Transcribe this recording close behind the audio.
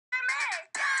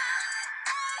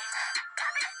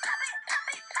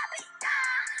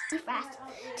Fast.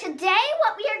 Today,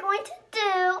 what we are going to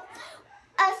do.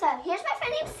 So here's my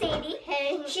friend named Sadie.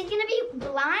 Hey. She's gonna be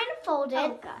blindfolded.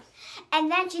 Oh gosh.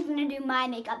 And then she's gonna do my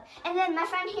makeup. And then my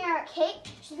friend here, Kate,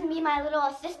 she's gonna be my little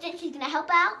assistant. She's gonna help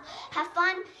out, have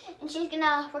fun, and we're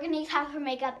gonna have her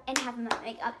makeup and have my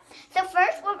makeup. So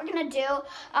first, what we're gonna do,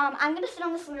 I'm gonna sit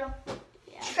on this little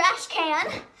trash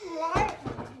can. What?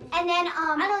 And then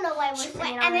I don't know why we're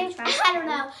sitting on the trash can. I don't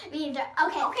know. Me either.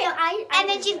 Okay. So and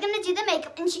then she's gonna do the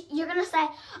makeup, and you're gonna say,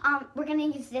 we're gonna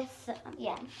use this.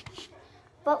 Yeah.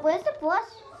 But where's the blush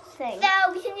thing?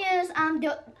 So we can use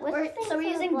we're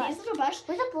using these little brush.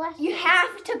 Where's the blush? You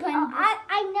have to put.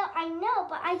 I know,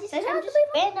 but I'm just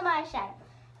random eyeshadow.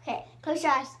 Okay, close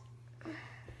your eyes.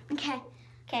 Okay.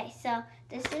 Okay, so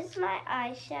this is my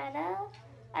eyeshadow.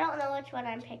 I don't know which one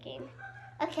I'm picking.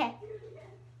 Okay.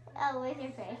 Oh, where's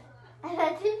your face?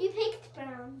 You picked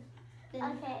brown.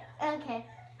 Okay.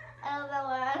 I don't know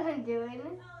what I'm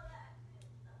doing.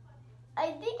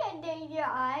 I think I did your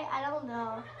eye. I don't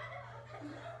know.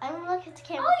 I'm gonna look at the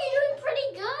camera. Oh, you're doing pretty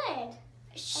good.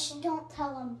 Shh, okay. Don't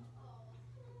tell them.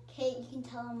 Kate, you can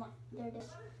tell them what they're doing.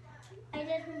 I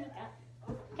did her makeup.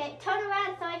 Okay, turn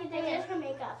around so I can take it. I did her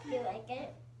makeup. You like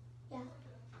it? Yeah.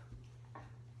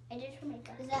 I did her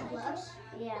makeup. Is that blush?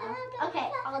 Yeah. Okay,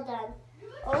 all done.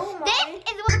 Oh my. This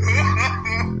is what.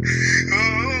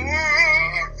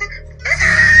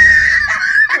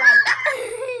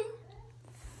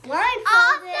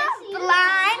 Blindfolded.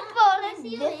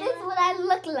 This is what I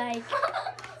look like.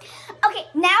 Okay,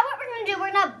 now what we're gonna do,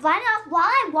 we're gonna blend it off while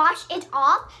I wash it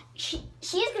off.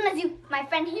 She's gonna do my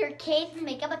friend here, Kate's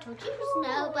makeup. I told you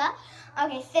no, but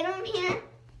okay, sit on here.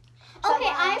 So okay,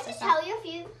 I have to tell you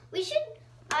we should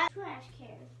trash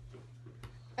can.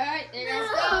 Alright, let's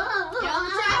go. Get on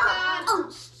the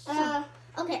trash.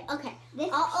 Okay.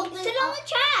 I'll open sit on the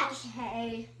trash.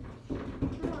 Okay.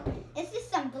 This is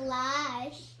some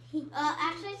blush.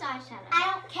 Actually, it's eyeshadow. I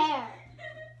don't care.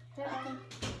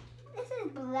 This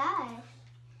is blush.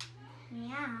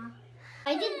 Yeah.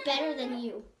 I did better than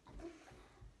you.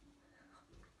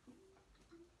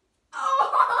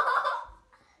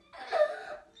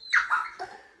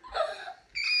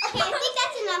 Okay, I think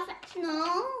that's enough. No.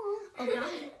 Oh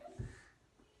god.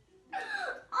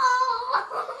 Oh.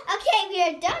 Okay, we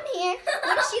are done here.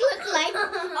 What does she look like?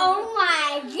 Oh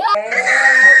my god.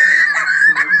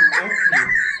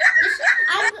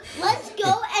 Let's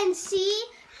go and see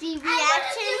the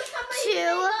reaction to.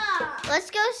 Let's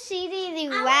go see the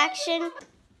reaction.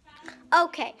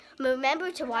 Okay,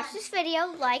 remember to watch this video,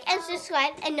 like and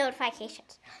subscribe, and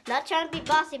notifications. Not trying to be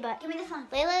bossy, but Give me this one.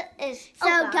 Layla is.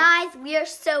 So guys, we are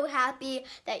so happy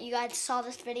that you guys saw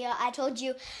this video. I told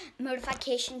you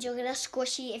notifications, you'll get a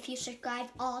squishy if you subscribe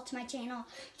all to my channel.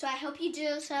 So I hope you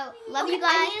do. So love you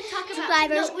guys,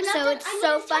 subscribers. It's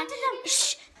so fun.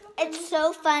 Shh. It's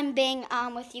so fun being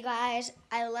with you guys.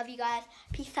 I love you guys.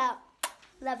 Peace out.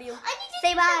 Love you.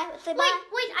 Say bye. Say bye.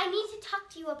 Wait, I need to talk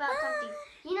to you about something.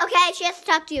 You know, okay, she has to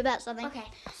talk to you about something. Okay.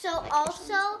 So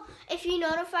also, if you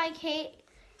notify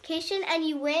Cation and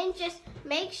you win, just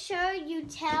make sure you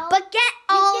tell. But get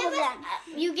all of them.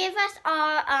 You give us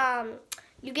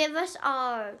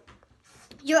our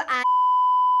your